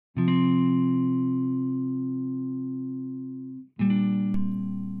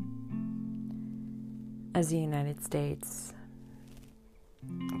as the United States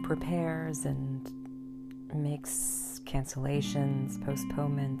prepares and makes cancellations,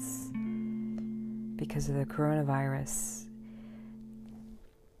 postponements because of the coronavirus,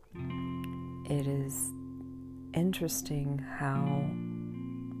 it is interesting how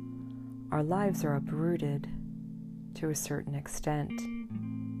our lives are uprooted to a certain extent.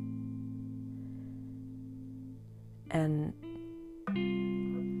 And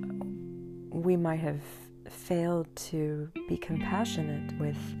we might have failed to be compassionate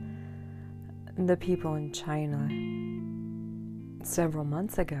with the people in China several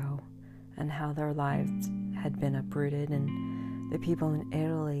months ago and how their lives had been uprooted, and the people in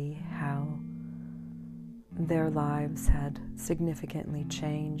Italy, how their lives had significantly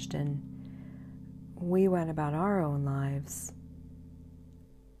changed, and we went about our own lives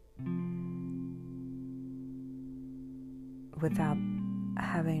without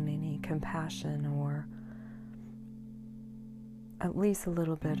having any compassion or at least a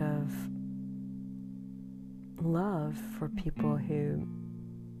little bit of love for people who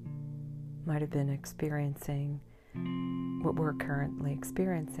might have been experiencing what we're currently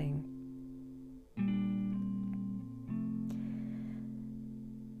experiencing.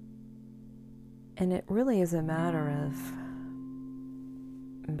 And it really is a matter of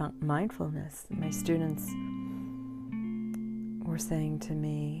mindfulness. My students were saying to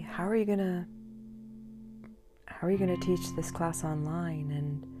me, how are you gonna teach this class online,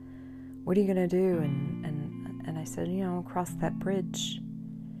 and what are you gonna do? And I said, I'll cross that bridge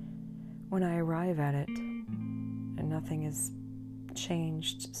when I arrive at it. And nothing has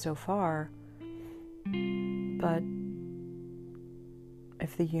changed so far, but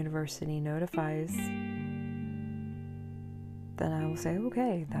if the university notifies, then I will say,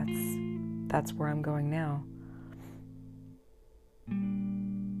 okay, that's where I'm going now.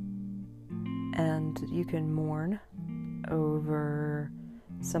 And you can mourn over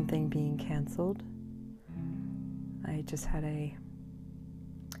something being canceled. I just had a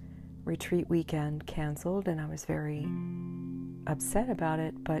retreat weekend canceled, and I was very upset about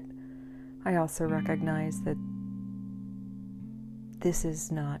it, but I also recognize that this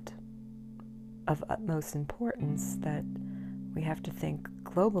is not of utmost importance, that we have to think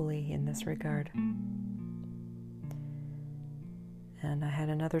globally in this regard. And I had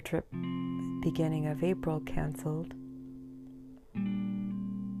another trip beginning of April canceled,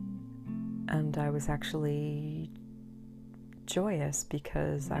 and I was actually joyous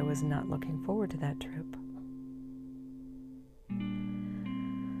because I was not looking forward to that trip.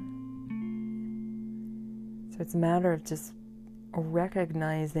 So it's a matter of just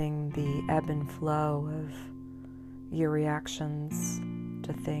recognizing the ebb and flow of your reactions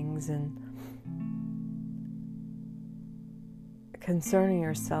to things and concerning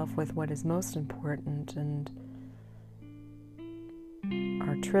yourself with what is most important, and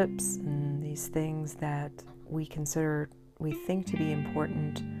our trips and these things that we think to be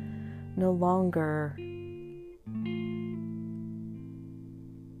important no longer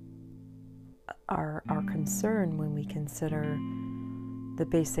are our concern when we consider the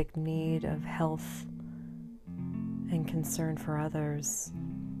basic need of health and concern for others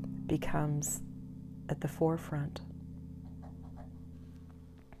becomes at the forefront.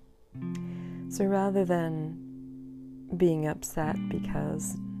 So rather than being upset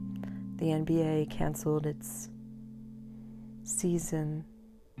because the NBA canceled its season,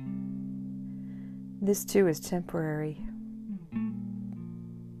 this too is temporary.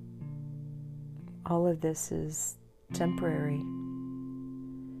 All of this is temporary.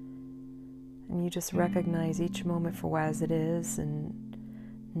 And you just recognize each moment for as it is and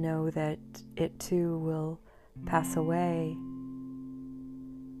know that it too will pass away.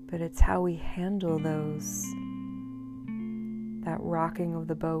 But it's how we handle those, that rocking of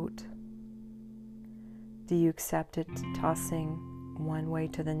the boat. Do you accept it tossing one way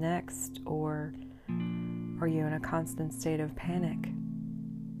to the next, or are you in a constant state of panic?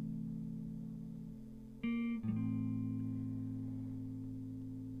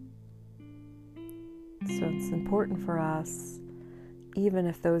 So it's important for us, even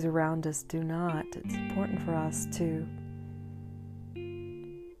if those around us do not, it's important for us to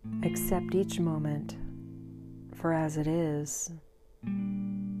accept each moment for as it is,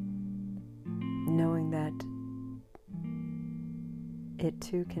 knowing that it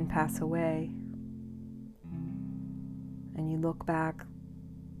too can pass away. And you look back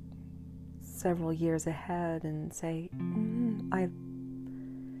several years ahead and say, I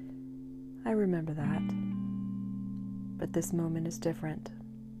remember that, but this moment is different.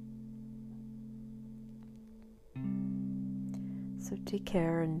 So take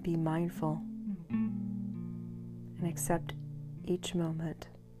care and be mindful. and accept each moment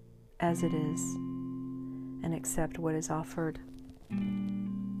as it is, and accept what is offered.